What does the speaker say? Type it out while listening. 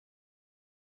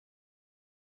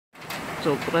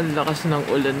Sobrang lakas ng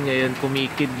ulan ngayon,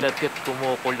 kumikidlat at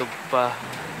kumukulog pa.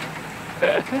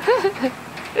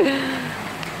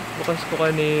 Bukas ko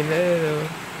kanina,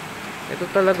 ito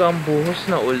talaga ang buhos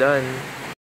na ulan.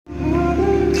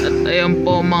 At ayan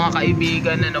po mga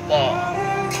kaibigan, ano po,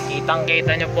 kitang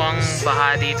kita nyo po ang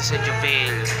baha dito sa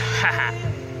Jupil.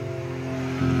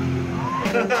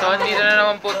 So dito na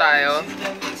naman po tayo.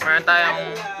 Meron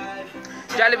tayong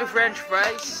Jollibee French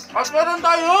fries. Mas meron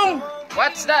tayong!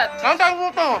 What's that? Meron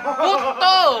tayong puto!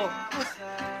 Puto!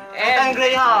 And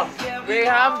Graham!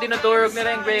 Graham, dinudurog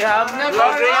nila yung Graham.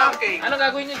 Graham cake! Ano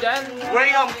gagawin nyo dyan?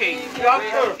 Graham cake!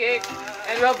 Graham cake.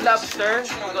 And we have lobster,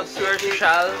 because we're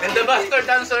social. And the master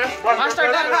dancer!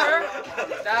 Master dancer?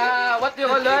 What do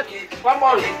you call that? One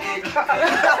more! The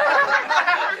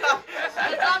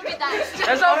zombie dance.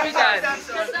 The zombie dance.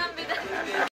 The zombie dance.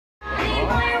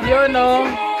 Yun o,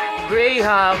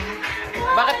 Graham.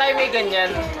 Bakit tayo may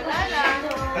ganyan?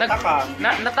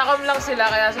 Natakam lang sila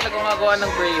kaya sila gumagawa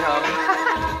ng Graham.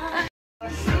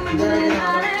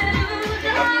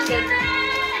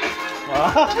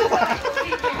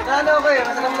 Ano ba eh?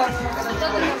 Masarap lang.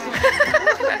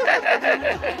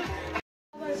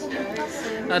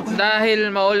 At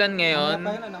dahil maulan ngayon,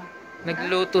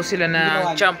 nagluto sila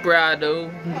ng champorado.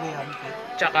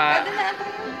 Tsaka,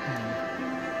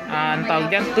 ang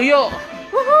tawag yan, tuyo!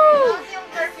 Woohoo!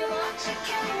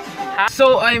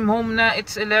 So I'm home na.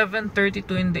 It's 11:32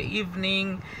 in the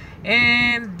evening.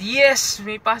 And yes,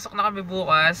 may pasok na kami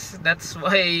bukas. That's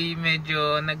why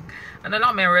medyo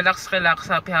may relax,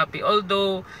 happy.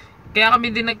 Although, kaya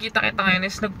kami din nagkita-kita ngayon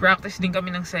is nag-practice din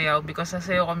kami ng sayaw because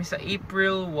sasayaw kami sa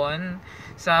April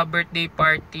 1 sa birthday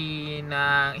party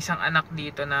ng isang anak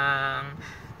dito ng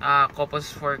Couples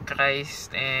for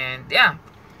Christ. And yeah,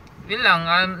 yun lang,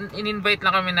 in-invite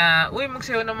lang kami na, uy,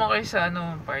 magsayaw naman kayo sa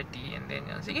party. And then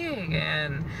yun, sige,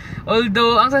 ganyan.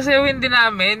 Although, ang sasayawin din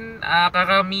namin,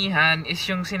 karamihan, is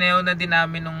yung sinayaw na din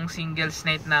namin nung singles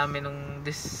night namin nung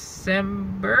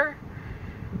December?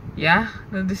 Yeah,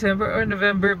 nung December or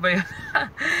November ba yun?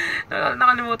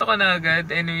 Nakalimutan ko na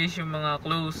agad. Anyways, yung mga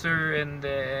Closer, and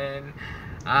then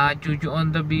Juju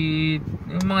on the Beat,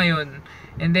 yung mga yun.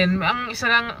 And then, ang isa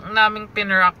lang naming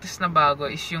pinractice na bago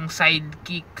is yung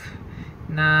sidekick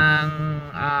ng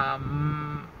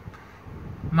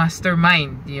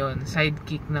Mastermind. Yun,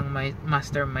 sidekick ng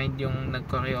Mastermind yung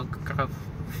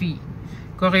nag-choreography.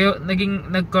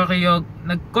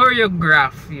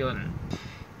 Nag-choreograph yun.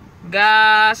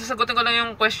 Sasagutin ko lang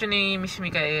yung question ni Miss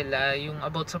Micaela, yung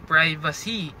about sa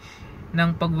privacy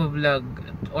ng pagbablog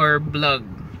or vlog.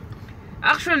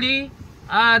 Actually,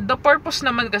 the purpose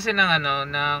naman kasi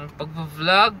ng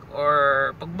pagbo-vlog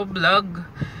or pagbo-vlog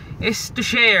is to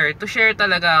share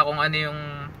talaga kung ano yung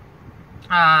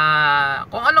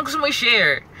kung anong gusto mo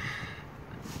i-share.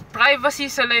 Privacy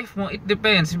sa life mo, it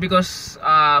depends because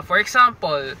for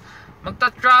example,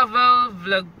 magta-travel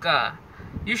vlog ka.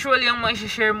 Usually ang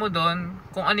ma-share mo doon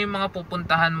kung ano yung mga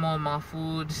pupuntahan mo, mga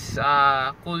foods,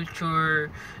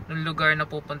 culture ng lugar na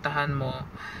pupuntahan mo.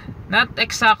 Not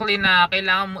exactly na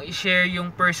kailangan mo i-share yung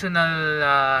personal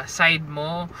side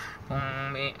mo, kung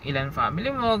may ilan family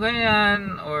mo,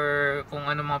 ganyan, or kung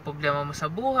ano mga problema mo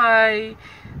sa buhay.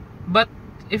 But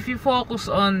if you focus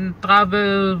on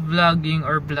travel vlogging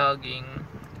or vlogging,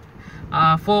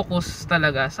 focus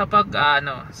talaga sa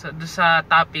sa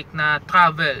topic na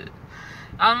travel.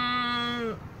 Ang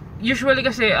usually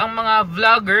kasi ang mga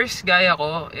vloggers gaya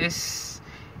ko is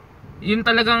yun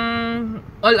talagang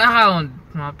all around,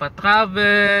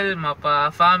 mapa-travel,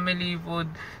 mapa-family, food.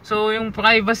 So yung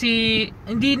privacy,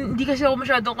 hindi kasi ako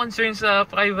masyadong concerned sa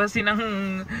privacy ng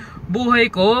buhay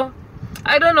ko.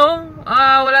 I don't know,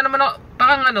 wala naman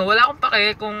ako, wala akong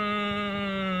pake kung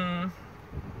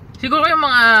siguro yung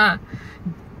mga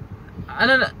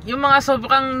yung mga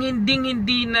sobrang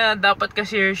hindi na dapat ka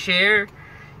share.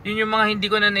 Yun yung mga hindi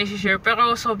ko na na-share,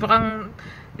 pero sobrang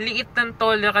liit ng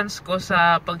tolerance ko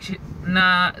sa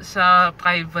sa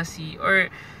privacy, or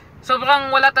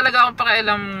sobrang wala talaga akong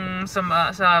pakialam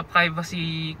sa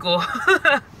privacy ko.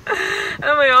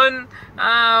 Alam mo yun,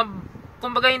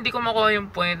 kumbaga hindi ko makuha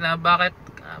yung point na ba't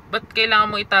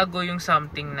kailangan mo itago yung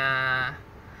something na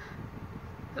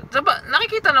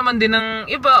nakikita naman din ng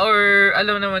iba or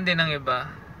alam naman din ng iba.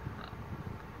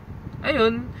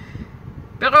 Ayun.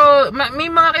 Pero may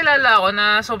mga kilala ako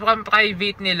na sobrang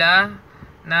private nila,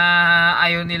 na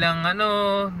ayaw nilang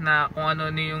na kung ano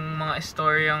yung mga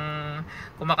story yung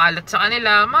kumakalat sa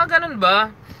kanila, mga ganun ba?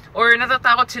 Or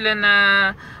natatakot sila na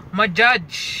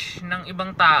ma-judge ng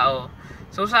ibang tao.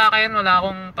 So sa akin, wala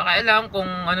akong pakialam kung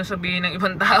ano sabihin ng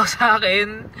ibang tao sa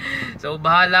akin. So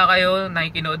bahala kayo,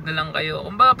 nakikinood na lang kayo.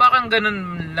 Kung ba parang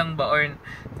ganun lang ba, or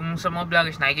kung sa mga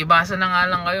vloggers, nakikibasa na nga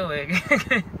lang kayo eh.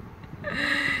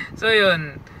 So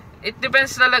yun, it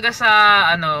depends talaga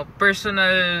sa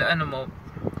personal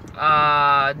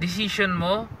decision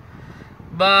mo.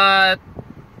 But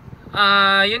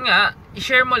yun nga,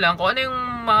 i-share mo lang kung ano yung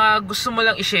mga gusto mo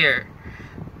lang i-share.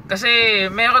 Kasi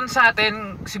meron sa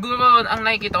atin, siguro ang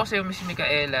nakikita ko sa iyo, Miss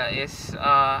Micaela, is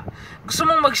gusto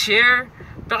mong mag-share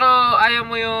pero ayaw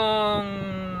mo yung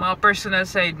mga personal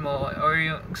side mo, or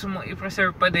yung, gusto mong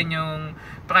i-preserve pa din yung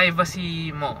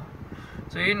privacy mo.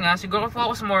 So yun nga, siguro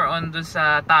focus more on dun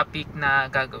sa topic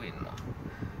na gagawin mo.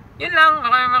 Yun lang,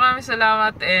 maraming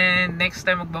salamat, and next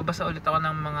time magbabasa ulit ako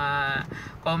ng mga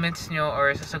comments nyo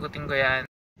or sasagutin ko yan.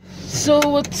 So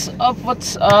what's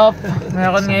up?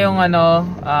 Meron ngayong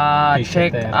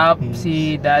check up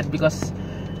si Dad because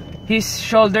his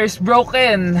shoulder is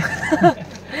broken.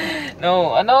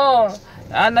 No,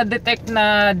 na-detect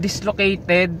na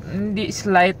dislocated, hindi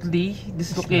slightly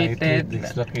dislocated.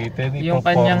 Yung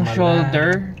kanyang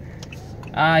shoulder.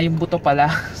 Yung buto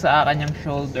pala sa kanyang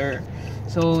shoulder.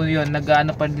 So yun,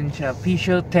 nag-ano pa din siya,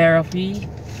 physiotherapy.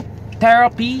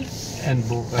 And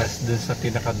bukas dun sa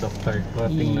pinaka-doctor ko,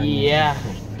 tingnan niya.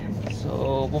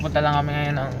 So pupunta lang kami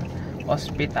ngayon ng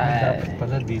hospital. Dapat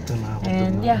pala dito na ako.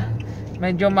 And yeah,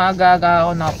 medyo maaga-aga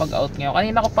ako nakapag-out ngayon.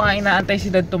 Kanina ko pa nga inaantay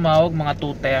si Dad tumawag, mga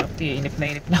 2:30. Inip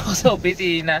na ako sa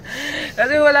opisina.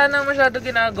 Kasi wala nang masyado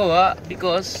ginagawa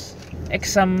because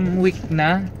exam week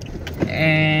na.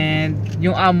 And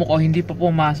yung amo ko hindi pa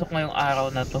pumasok ngayong araw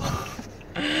na to.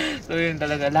 So yun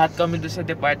talaga, lahat kami doon sa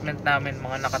department namin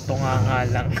mga nakatunga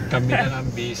lang. Kami na lang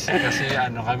busy kasi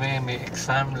kami may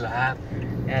exam lahat.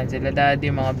 Yan, sila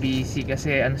Daddy mga busy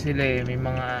kasi sila may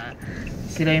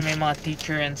mga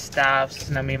teacher and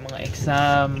staffs na may mga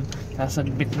exam,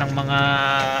 sasagbit ng mga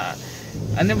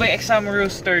ba yung exam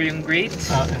roster, yung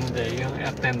grades? Hindi, yung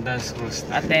attendance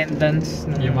roster.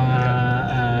 Yung mga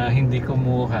hindi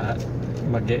kumuha,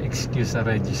 mag-excuse sa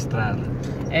registrar.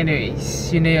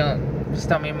 Anyways, yun na yun.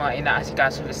 Basta may mga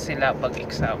inaasikaso sila pag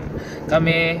exam.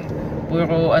 Kami,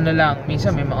 puro lang,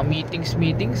 minsan may mga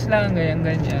meetings lang,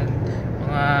 ganyan.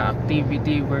 Mga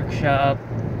activity, workshop.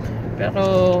 Pero,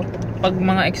 pag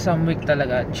mga exam week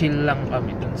talaga, chill lang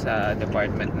kami dun sa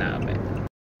department namin.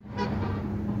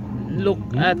 Look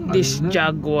at this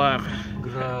Jaguar.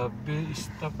 Grabe,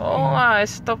 stop. Oo nga,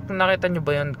 stop. Nakita nyo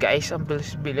ba yun, guys? Ang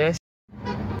bilis-bilis.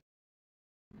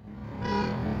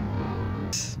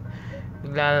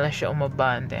 Bigla na siya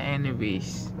umabante.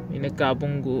 Anyways, may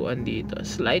nagkabungguan dito.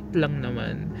 Slight lang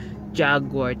naman.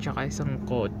 Jaguar tsaka isang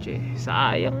kotse.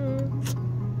 Sayang.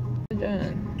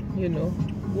 Diyan,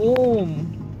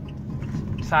 boom.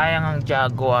 Sayang ang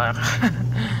Jaguar.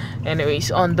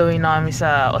 Anyways, on the way na kami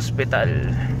sa ospital.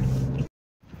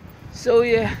 So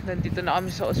yeah, nandito na kami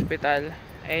sa ospital.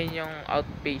 Ayun yung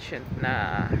outpatient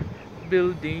na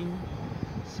building.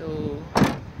 So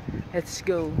let's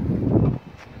go.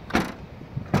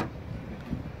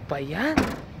 Yan.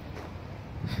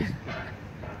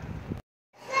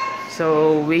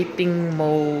 So waiting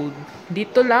mode.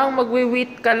 Dito lang,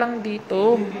 magwe-wait ka lang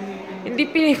dito. Hindi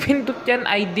pinipindot yan,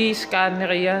 ID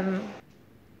scanner yan.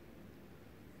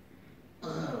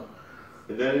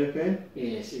 Is that okay?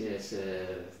 Yes.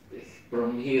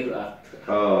 From here up.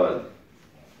 Oh.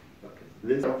 Okay.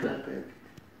 This okay.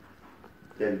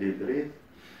 Can deep breathe.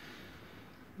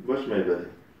 Wash my body.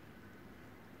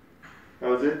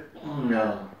 How's it?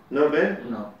 No. No pain?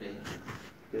 No pain.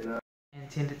 And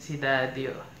si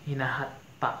Daddy,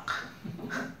 hinahatpak.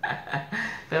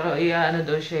 Pero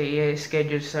daw siya,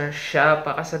 i-schedule siya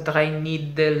para sa dry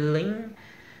needling.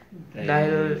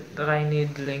 Dahil dry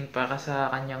needling para sa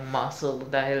kanyang muscle.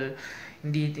 Dahil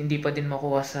hindi pa din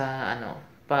makuha sa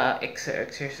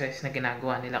exercise na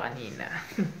ginagawa nila kanina.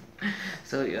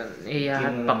 So yun,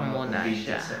 ihatpak muna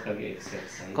siya.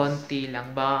 Konti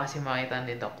lang, baka kasi makita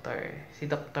ni doktor. Si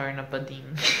doktor na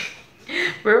bading.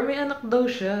 Pero may anak daw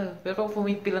siya. Pero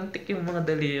pumipilantik yung mga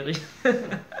daliri.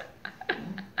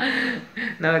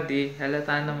 No,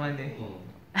 halata naman eh.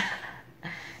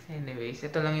 Anyways,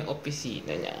 ito lang yung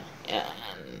opisina niya.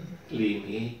 Yan.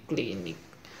 Clinic.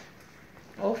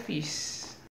 Office.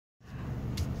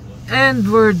 And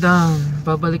we're done.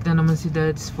 Babalik na naman si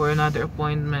Dadz for another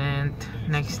appointment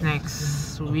next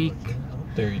week.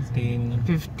 15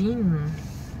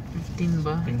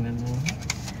 ba? Tingnan mo.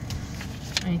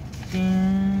 I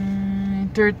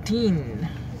think 13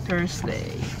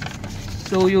 Thursday.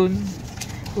 So yun,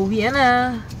 uwi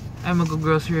na. Ay,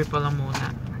 mag-grocery pala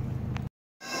muna.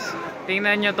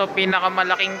 Tingnan nyo to,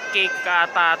 pinakamalaking cake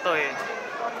ata to eh.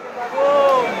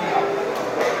 Boom!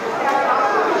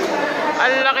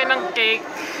 Ang laki ng cake.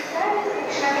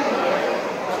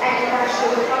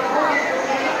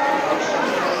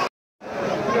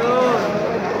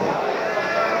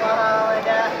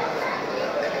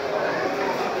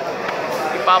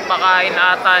 Ipapakain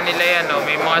ata nila yan, oh.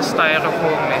 May mga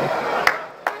styrofoam eh.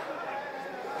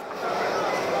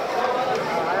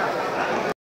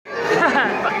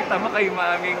 Pakita mo kay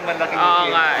maming malaking Oo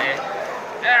nga eh.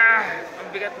 Ang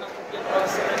bigat ng cooking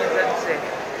process ni Dadz eh.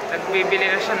 Nagbibili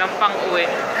na siya ng pang-uwi.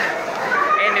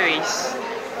 Anyways,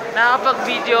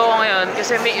 nakapag-video ako ngayon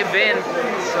kasi may event.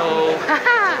 So,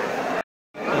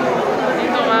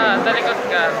 dito ka, talikod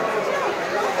ka.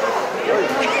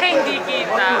 Hindi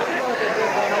kita.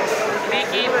 Hindi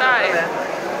kita eh.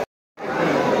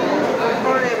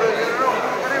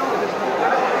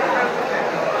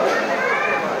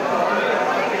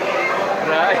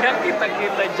 Raya,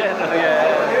 kita-kita dyan. Oh, yeah.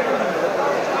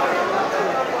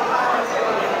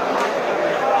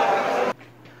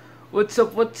 What's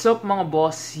up mga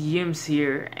boss? Yims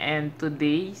here. And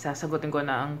today, sasagutin ko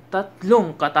na ang 3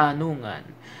 katanungan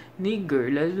ni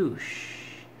Girl Alush.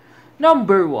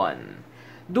 Number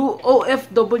 1. Do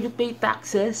OFW pay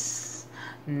taxes?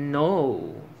 No.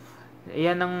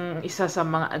 Yan ang isa sa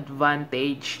mga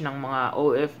advantage ng mga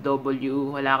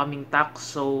OFW. Wala kaming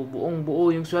tax, so buong buo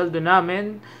yung sweldo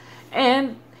namin.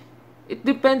 And it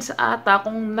depends ata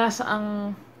kung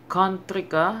nasaang country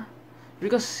ka.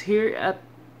 Because here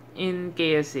in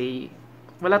KSA,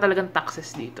 wala talagang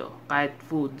taxes dito. Kahit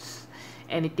foods,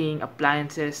 anything,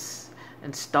 appliances,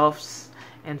 and stuffs,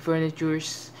 and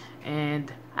furnitures,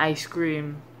 and ice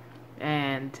cream,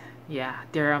 and yeah,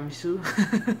 tiramisu.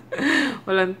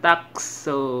 Walang tax,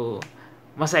 so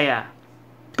masaya.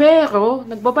 Pero,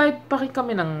 nagbabayad pa rin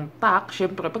kami ng tax,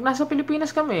 syempre, pag nasa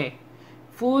Pilipinas kami.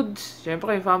 Foods,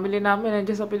 syempre, family namin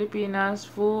nandiyan sa Pilipinas,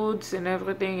 foods and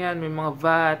everything yan, may mga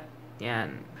VAT,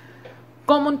 yan.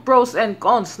 Common pros and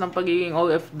cons ng pagiging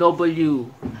OFW.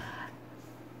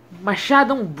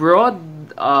 Masyadong broad,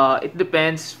 it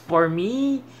depends. For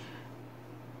me,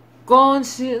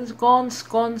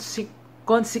 consequence,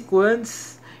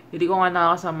 hindi ko nga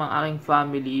nakakasama ang aking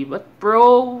family. But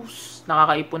pros,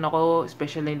 nakakaipon ako,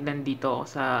 especially nandito ako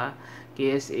sa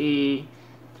KSA.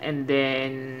 And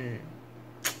then,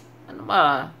 ano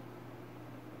ba?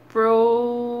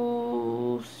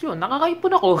 Pros, yun,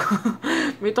 nakakaipon ako.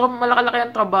 May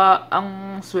malaki-laki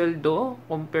ang sweldo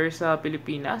compare sa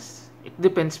Pilipinas. It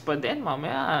depends pa din,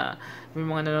 mamaya. May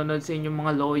mga nanonood sa inyo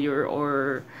mga lawyer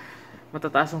or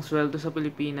matataas ang sweldo sa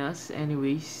Pilipinas.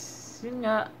 Anyways, yun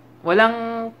nga,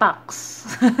 walang tax.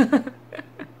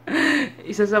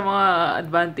 Isa sa mga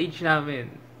advantage namin.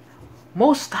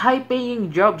 Most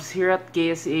high-paying jobs here at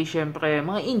KSA, syempre,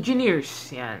 mga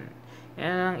engineers, yan.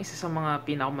 Yan ang isa sa mga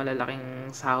pinakamalalaking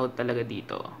sahod talaga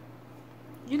dito.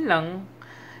 Yun lang.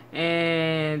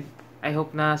 And I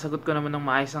hope na sagot ko naman ng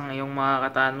maayos ang iyong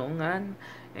mga katanungan.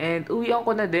 And uwian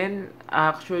ko na din.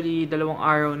 Actually, 2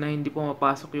 araw na hindi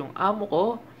pumapasok yung amo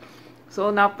ko.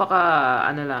 So,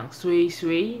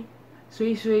 sway-sway.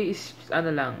 Sway-sway is,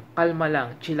 kalma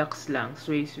lang, chillax lang,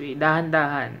 sway-sway,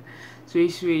 dahan-dahan.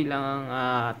 Sway-sway lang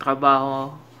ang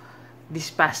trabaho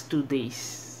this past 2 days.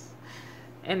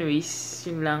 Anyways,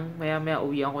 yun lang. Maya-maya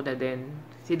uwian ko na din.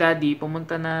 Si Daddy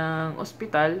pumunta ng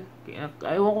ospital.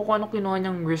 Ewan ko kung anong kinuha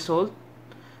niyang result.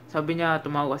 Sabi niya,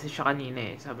 tumawag kasi siya kanina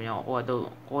eh. Sabi niya,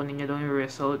 kukunin niya daw yung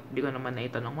result. Hindi ko naman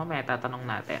naitanong. Mamaya tatanong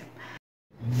natin.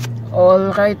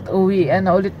 Alright, uwian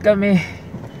na ulit kami.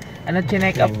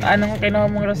 Chinek up? Anong kinuha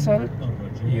mong result?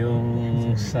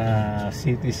 Yung sa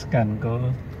CT scan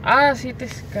ko. CT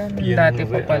scan. Dati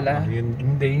pa pala.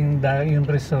 Yung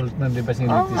result na, di ba, CT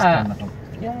scan ako?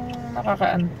 Yung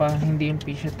nakakaan pa, hindi yung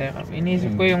physiotherapy.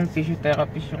 Inisip ko yung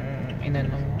physiotherapy yung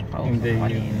inanong kausap hindi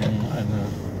kanina.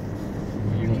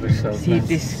 Yung result CT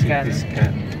scan.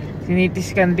 CT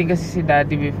scan din kasi si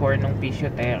Daddy before nung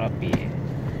physiotherapy.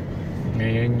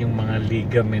 Ngayon yung mga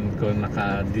ligament ko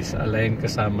naka-disalign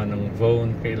kasama ng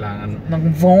bone. Kailangan... Ng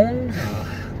bone?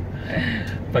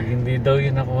 Pag hindi daw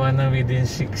yun nakuha na within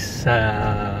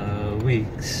 6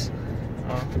 weeks,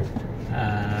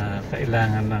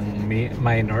 kailangan ng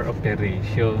minor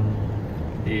operation.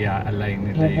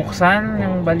 I-align nila yun. Bubuksan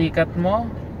yung balikat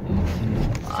mo?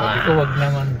 Sabi ko, wag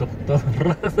naman doktor.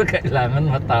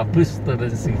 Kailangan matapos to ng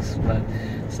 6 months.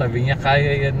 Sabi niya,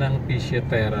 kaya yan ng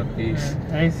physiotherapist.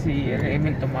 Ay, si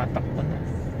Emil tumatakbo na.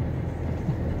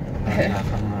 Wala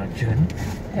ka nga dyan.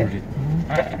 Kulit mo.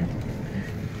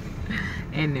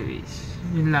 Anyways,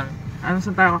 yun lang. Ano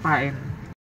saan tayo kakain?